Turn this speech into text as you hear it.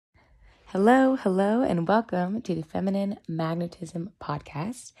Hello, and welcome to the Feminine Magnetism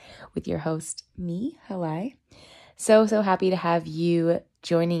Podcast with your host, me, Halai. So happy to have you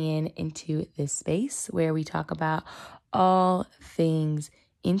joining into this space where we talk about all things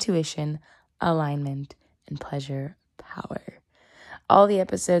intuition, alignment, and pleasure power. All the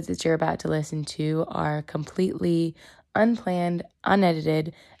episodes that you're about to listen to are completely unplanned,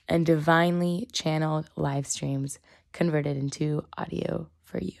 unedited, and divinely channeled live streams converted into audio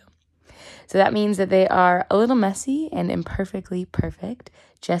for you. So that means that they are a little messy and imperfectly perfect,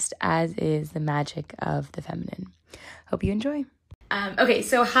 just as is the magic of the feminine. Hope you enjoy. Okay,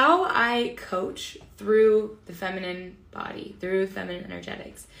 so how I coach through the feminine body, through feminine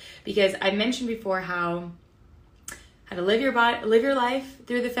energetics, because I mentioned before how to live your life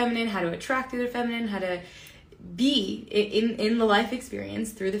through the feminine, how to attract through the feminine, how to be in the life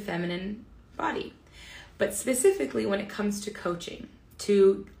experience through the feminine body. But specifically when it comes to coaching,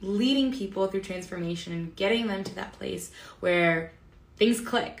 to leading people through transformation and getting them to that place where things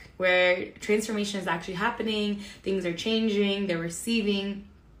click, where transformation is actually happening, things are changing, they're receiving.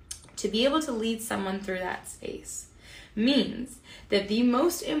 To be able to lead someone through that space means that the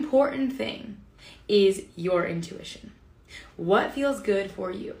most important thing is your intuition. What feels good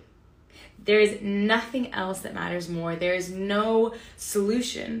for you? There is nothing else that matters more. There is no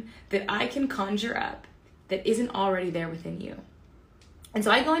solution that I can conjure up that isn't already there within you. And so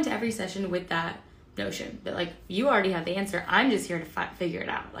I go into every session with that notion that you already have the answer. I'm just here to figure it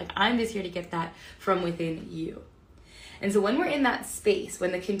out. I'm just here to get that from within you. And so when we're in that space,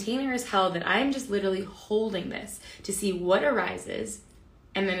 when the container is held, that I'm just literally holding this to see what arises,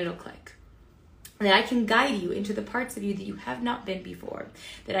 and then it'll click. That I can guide you into the parts of you that you have not been before.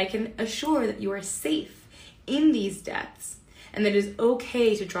 That I can assure that you are safe in these depths. And that it is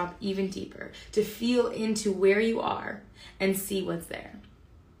okay to drop even deeper, to feel into where you are and see what's there.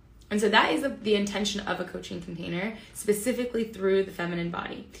 And so that is the intention of a coaching container, specifically through the feminine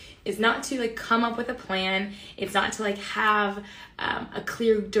body. It's not to come up with a plan. It's not to have a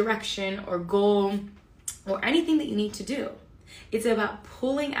clear direction or goal or anything that you need to do. It's about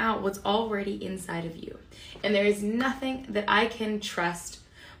pulling out what's already inside of you. And there is nothing that I can trust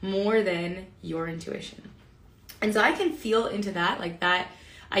more than your intuition. And so I can feel into that, that.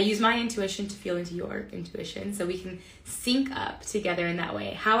 I use my intuition to feel into your intuition so we can sync up together in that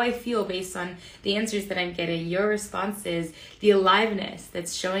way. How I feel based on the answers that I'm getting, your responses, the aliveness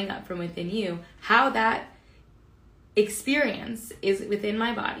that's showing up from within you, how that experience is within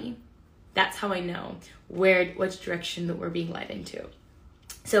my body. That's how I know which direction that we're being led into.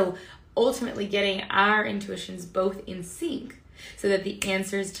 So ultimately getting our intuitions both in sync so that the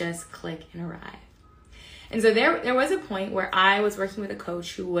answers just click and arrive. And so there was a point where I was working with a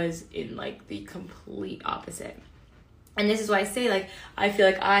coach who was in the complete opposite. And this is why I say I feel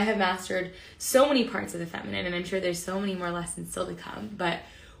like I have mastered so many parts of the feminine, and I'm sure there's so many more lessons still to come. But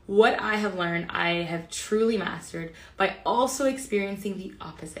what I have learned, I have truly mastered by also experiencing the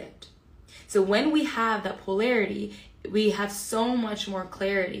opposite. So when we have that polarity, we have so much more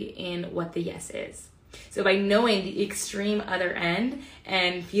clarity in what the yes is. So by knowing the extreme other end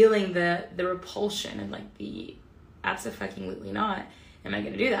and feeling the repulsion and the abso-fucking-lutely not, am I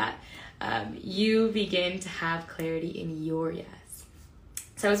going to do that? You begin to have clarity in your yes.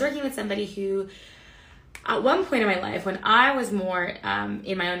 So I was working with somebody who, at one point in my life, when I was more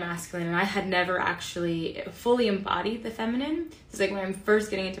in my own masculine and I had never actually fully embodied the feminine, it's when I'm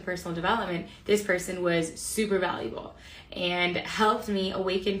first getting into personal development, this person was super valuable and helped me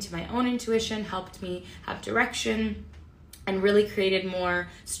awaken to my own intuition, helped me have direction, and really created more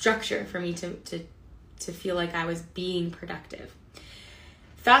structure for me to feel like I was being productive.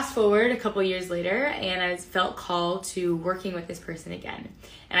 Fast forward a couple years later, and I felt called to working with this person again.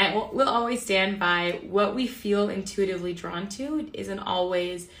 And I will always stand by what we feel intuitively drawn to isn't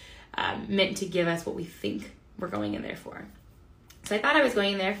always meant to give us what we think we're going in there for. So I thought I was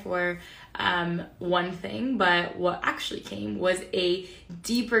going in there for one thing, but what actually came was a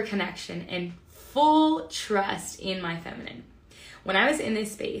deeper connection and full trust in my feminine. When I was in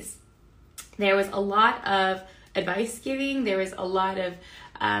this space, there was a lot of advice giving. There was a lot of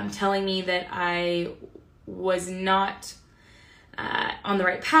telling me that I was not on the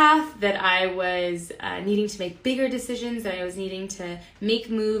right path, that I was needing to make bigger decisions, that I was needing to make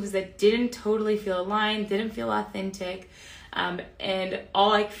moves that didn't totally feel aligned, didn't feel authentic. And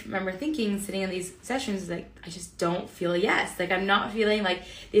all I remember thinking sitting in these sessions is I just don't feel a yes. I'm not feeling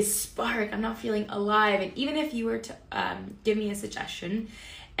this spark. I'm not feeling alive. And even if you were to give me a suggestion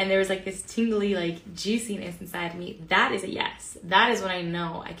and there was this tingly juiciness inside me, that is a yes. That is when I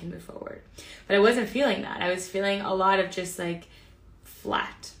know I can move forward. But I wasn't feeling that. I was feeling a lot of just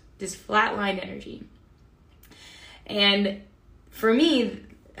flat, just flatlined energy. And for me,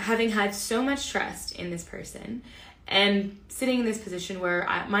 having had so much trust in this person and sitting in this position where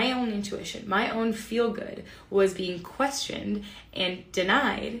my own intuition, my own feel-good was being questioned and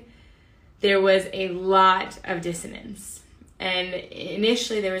denied, there was a lot of dissonance. And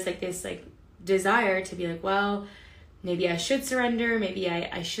initially there was like this like desire to be like, well, maybe I should surrender. Maybe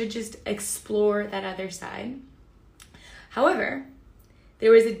I should just explore that other side. However,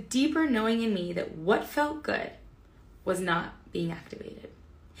 there was a deeper knowing in me that what felt good was not being activated.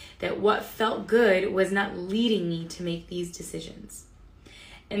 That what felt good was not leading me to make these decisions.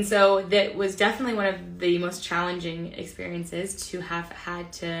 And so that was definitely one of the most challenging experiences, to have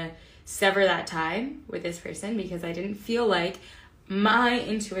had to sever that tie with this person, because I didn't feel like my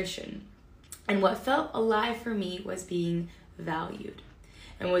intuition and what felt alive for me was being valued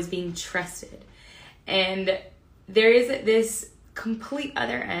and was being trusted. And there is this complete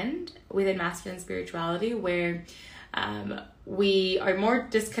other end within masculine spirituality where we are more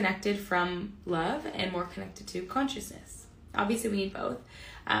disconnected from love and more connected to consciousness. Obviously, we need both.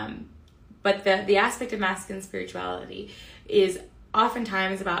 But the aspect of masculine spirituality is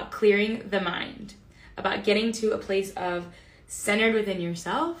oftentimes about clearing the mind, about getting to a place of centered within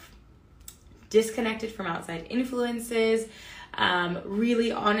yourself, disconnected from outside influences.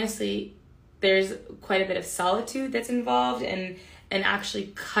 Really, honestly, there's quite a bit of solitude that's involved, and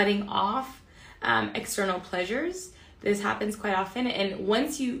actually cutting off external pleasures. This happens quite often. And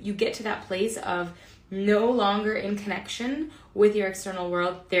once you get to that place of no longer in connection with your external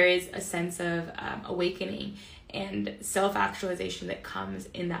world, there is a sense of awakening and self-actualization that comes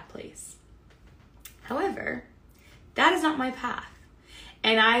in that place. However, that is not my path.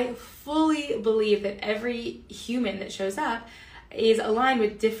 And I fully believe that every human that shows up is aligned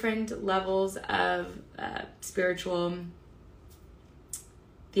with different levels of spiritual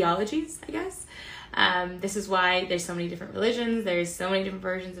theologies, I guess. This is why there's so many different religions. There's so many different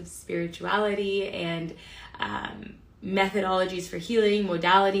versions of spirituality and methodologies for healing,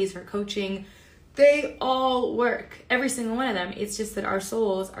 modalities for coaching. They all work, every single one of them. It's just that our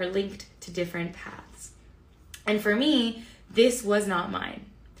souls are linked to different paths. And for me, this was not mine.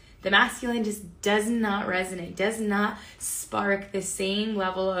 The masculine just does not resonate, does not spark the same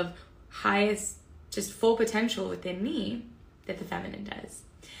level of highest, just full potential within me that the feminine does.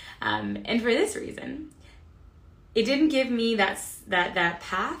 And for this reason, it didn't give me that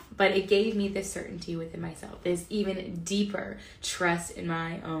path, but it gave me this certainty within myself, this even deeper trust in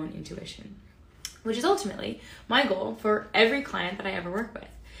my own intuition, which is ultimately my goal for every client that I ever work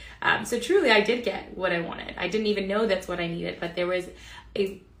with. So truly, I did get what I wanted. I didn't even know that's what I needed, but there was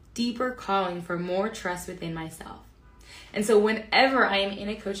a deeper calling for more trust within myself. And so whenever I am in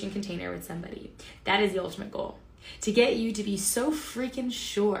a coaching container with somebody, that is the ultimate goal. To get you to be so freaking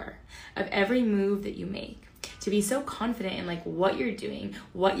sure of every move that you make, to be so confident in like what you're doing,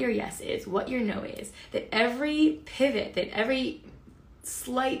 what your yes is, what your no is, that every pivot, that every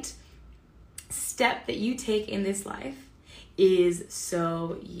slight step that you take in this life is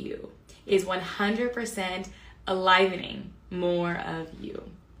so you, is 100% alivening more of you.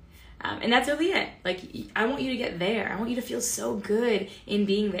 And that's really it. Like, I want you to get there. I want you to feel so good in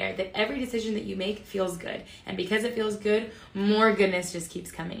being there, that every decision that you make feels good. And because it feels good, more goodness just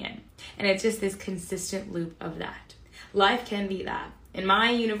keeps coming in. And it's just this consistent loop of that. Life can be that. In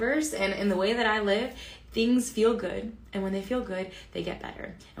my universe and in the way that I live, things feel good. And when they feel good, they get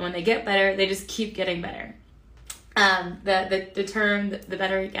better. And when they get better, they just keep getting better. The term, the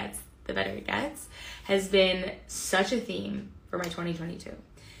better it gets, has been such a theme for my 2022.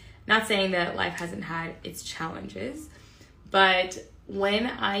 Not saying that life hasn't had its challenges, but when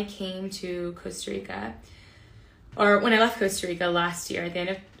I came to Costa Rica, or when I left Costa Rica last year at the end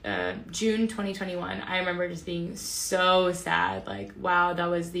of June 2021, I remember just being so sad. Like, wow, that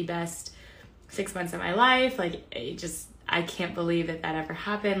was the best 6 months of my life. Like, I can't believe that ever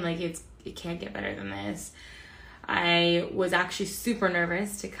happened. Like, it can't get better than this. I was actually super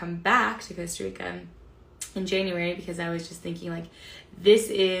nervous to come back to Costa Rica in January, because I was just thinking like, this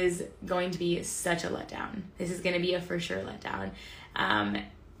is going to be such a letdown. This is going to be a for sure letdown. And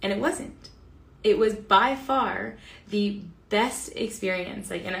it wasn't. It was by far the best experience.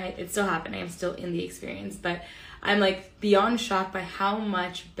 Like, and it's still happening. I'm still in the experience, but I'm like beyond shocked by how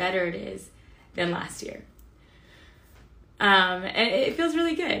much better it is than last year. And it feels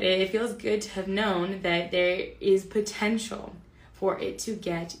really good. It feels good to have known that there is potential for it to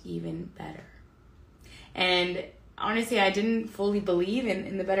get even better. And honestly, I didn't fully believe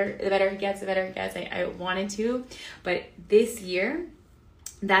in the better it gets. I wanted to, but this year,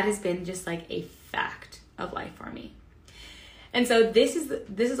 that has been just like a fact of life for me. And so this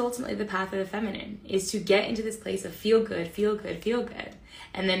is ultimately the path of the feminine, is to get into this place of feel good, feel good, feel good.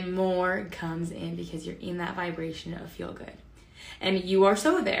 And then more comes in because you're in that vibration of feel good. And you are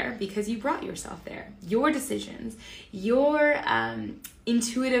so there because you brought yourself there. Your decisions, your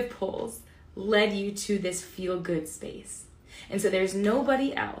intuitive pulls led you to this feel good space. And so there's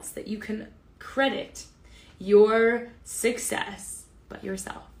nobody else that you can credit your success but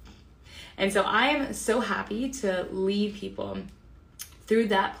yourself. And so I'm so happy to lead people through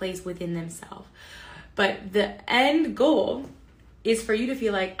that place within themselves. But the end goal is for you to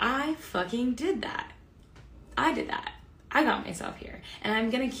feel like, I fucking did that. I did that. I got myself here. And I'm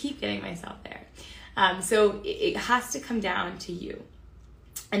going to keep getting myself there. So it has to come down to you.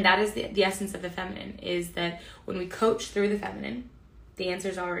 And that is the essence of the feminine, is that when we coach through the feminine, the answer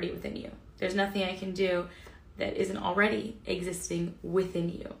is already within you. There's nothing I can do that isn't already existing within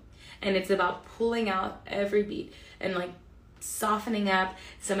you. And it's about pulling out every beat and like softening up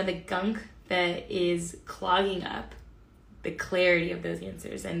some of the gunk that is clogging up the clarity of those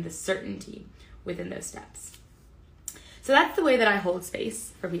answers and the certainty within those steps. So that's the way that I hold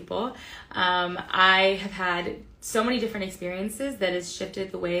space for people. I have had so many different experiences that has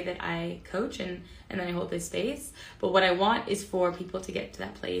shifted the way that I coach and then I hold this space. But what I want is for people to get to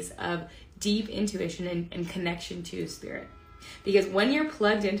that place of deep intuition and connection to spirit. Because when you're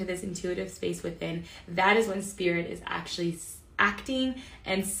plugged into this intuitive space within, that is when spirit is actually acting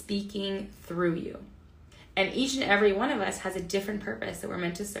and speaking through you. And each and every one of us has a different purpose that we're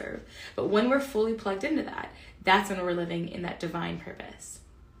meant to serve. But when we're fully plugged into that, that's when we're living in that divine purpose.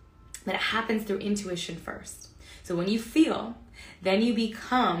 That it happens through intuition first. So when you feel, then you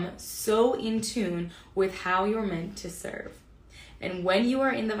become so in tune with how you're meant to serve. And when you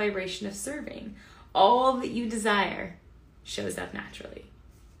are in the vibration of serving, all that you desire shows up naturally.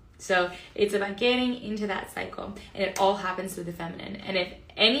 So it's about getting into that cycle, and it all happens through the feminine. And if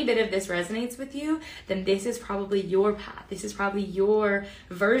any bit of this resonates with you, then this is probably your path. This is probably your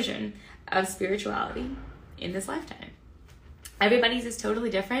version of spirituality in this lifetime. Everybody's is totally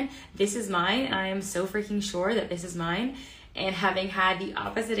different. This is mine, and I am so freaking sure that this is mine. And having had the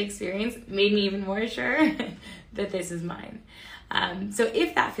opposite experience made me even more sure that this is mine. So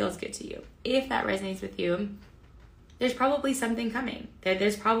if that feels good to you, if that resonates with you, there's probably something coming.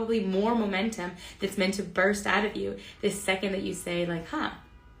 There's probably more momentum that's meant to burst out of you the second that you say like, I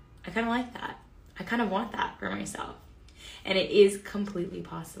kind of like that. I kind of want that for myself. And it is completely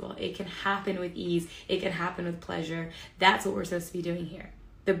possible. It can happen with ease. It can happen with pleasure. That's what we're supposed to be doing here.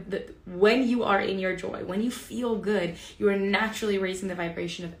 When you are in your joy, when you feel good, you are naturally raising the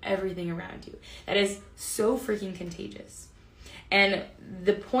vibration of everything around you. That is so freaking contagious. And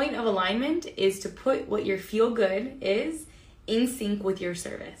the point of alignment is to put what your feel good is in sync with your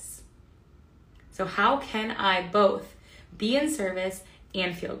service. So how can I both be in service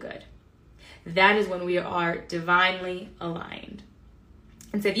and feel good? That is when we are divinely aligned.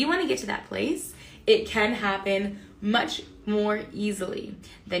 And so if you want to get to that place, it can happen much more easily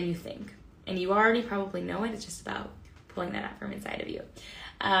than you think. And you already probably know it. It's just about pulling that out from inside of you.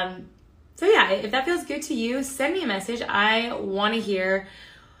 So yeah, if that feels good to you, send me a message. I want to hear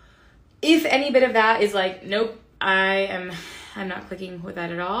if any bit of that is like, nope, I'm not clicking with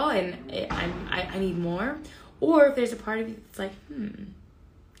that at all, and I need more. Or if there's a part of you that's like,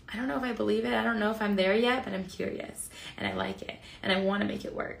 I don't know if I believe it. I don't know if I'm there yet, but I'm curious and I like it and I want to make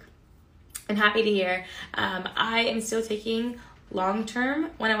it work. I'm happy to hear. I am still taking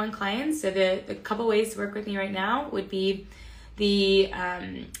long-term one-on-one clients. So the couple ways to work with me right now would be the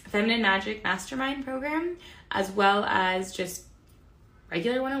Feminine Magic Mastermind program, as well as just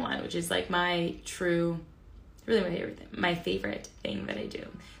regular one-on-one, which is like my favorite thing that I do.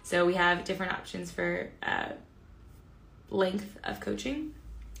 So we have different options for length of coaching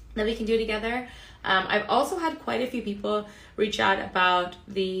that we can do together. I've also had quite a few people reach out about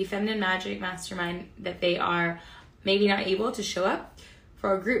the Feminine Magic Mastermind, that they are maybe not able to show up for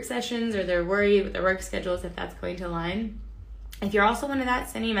our group sessions, or they're worried with their work schedules if that's going to align. If you're also one of that,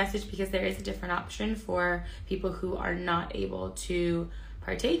 send me a message, because there is a different option for people who are not able to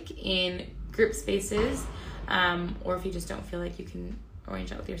partake in group spaces, or if you just don't feel like you can arrange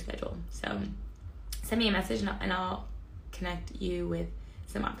that with your schedule. So send me a message and I'll connect you with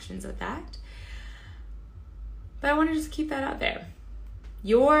some options with that. But I want to just keep that out there.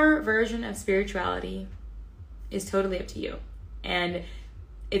 Your version of spirituality is totally up to you. And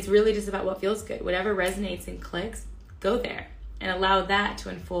it's really just about what feels good. Whatever resonates and clicks, go there and allow that to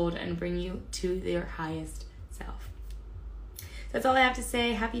unfold and bring you to your highest self. So that's all I have to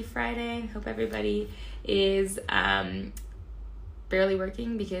say. Happy Friday. Hope everybody is barely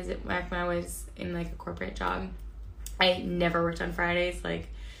working, because back when I was in like a corporate job, I never worked on Fridays. Like,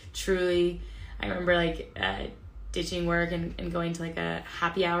 truly, I remember like ditching work and going to like a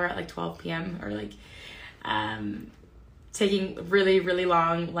happy hour at like 12 p.m. or like taking really, really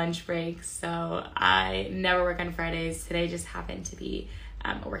long lunch breaks. So I never work on Fridays. Today just happened to be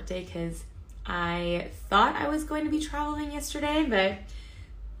a work day because I thought I was going to be traveling yesterday, but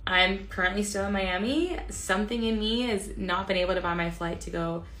I'm currently still in Miami. Something in me has not been able to buy my flight to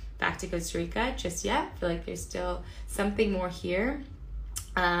go back to Costa Rica just yet. I feel like there's still something more here.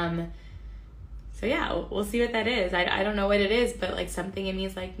 So yeah, we'll see what that is. I don't know what it is, but like something in me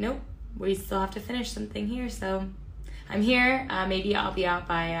is like, nope, we still have to finish something here. So I'm here. Maybe I'll be out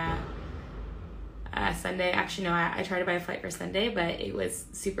by Sunday. Actually, no, I tried to buy a flight for Sunday, but it was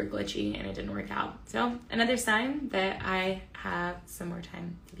super glitchy and it didn't work out. So another sign that I have some more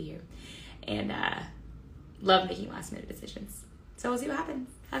time to be here, and love making last minute decisions. So we'll see what happens.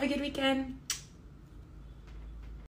 Have a good weekend.